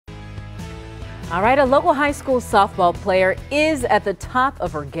All right, a local high school softball player is at the top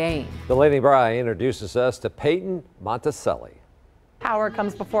of her game. Delaney Bry introduces us to Paytn Monticelli. Power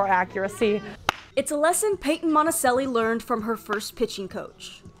comes before accuracy. It's a lesson Paytn Monticelli learned from her first pitching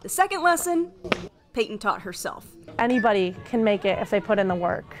coach. The second lesson, Paytn taught herself. Anybody can make it if they put in the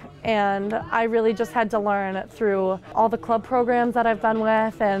work. And I really just had to learn through all the club programs that I've been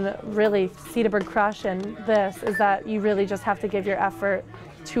with, and really Cedarburg Crush and this, is that you really just have to give your effort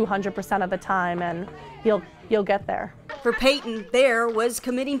 200% of the time, and you'll get there. For Paytn, there was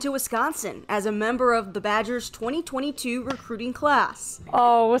committing to Wisconsin as a member of the Badgers' 2022 recruiting class.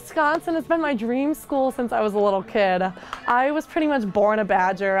 Oh, Wisconsin has been my dream school since I was a little kid. I was pretty much born a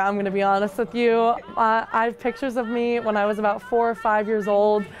Badger, I'm going to be honest with you. I have pictures of me when I was about 4 or 5 years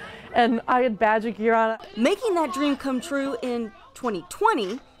old, and I had Badger gear on. Making that dream come true in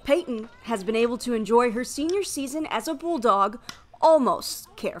 2020, Paytn has been able to enjoy her senior season as a Bulldog almost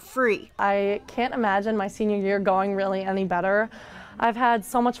carefree. I can't imagine my senior year going really any better. I've had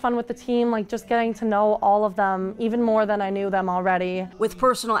so much fun with the team, like just getting to know all of them, even more than I knew them already. With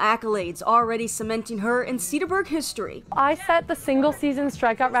personal accolades already cementing her in Cedarburg history. I set the single season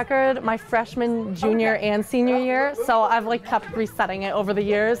strikeout record my freshman, junior, and senior year, so I've kept resetting it over the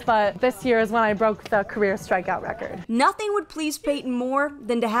years, but this year is when I broke the career strikeout record. Nothing would please Paytn more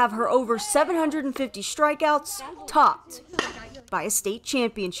than to have her over 750 strikeouts topped by a state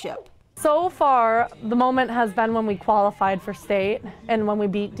championship. So far, the moment has been when we qualified for state and when we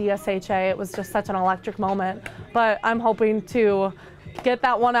beat DSHA. It was just such an electric moment. But I'm hoping to get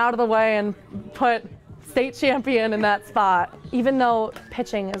that one out of the way and put state champion in that spot. Even though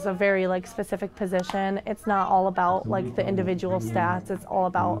pitching is a very specific position, it's not all about the individual stats. It's all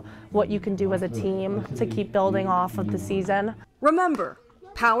about what you can do as a team to keep building off of the season. Remember,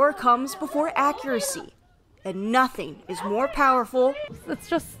 power comes before accuracy. And nothing is more powerful. It's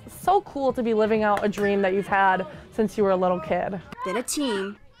just so cool to be living out a dream that you've had since you were a little kid. Than a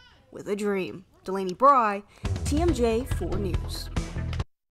team with a dream. Delaney Bry, TMJ 4 News.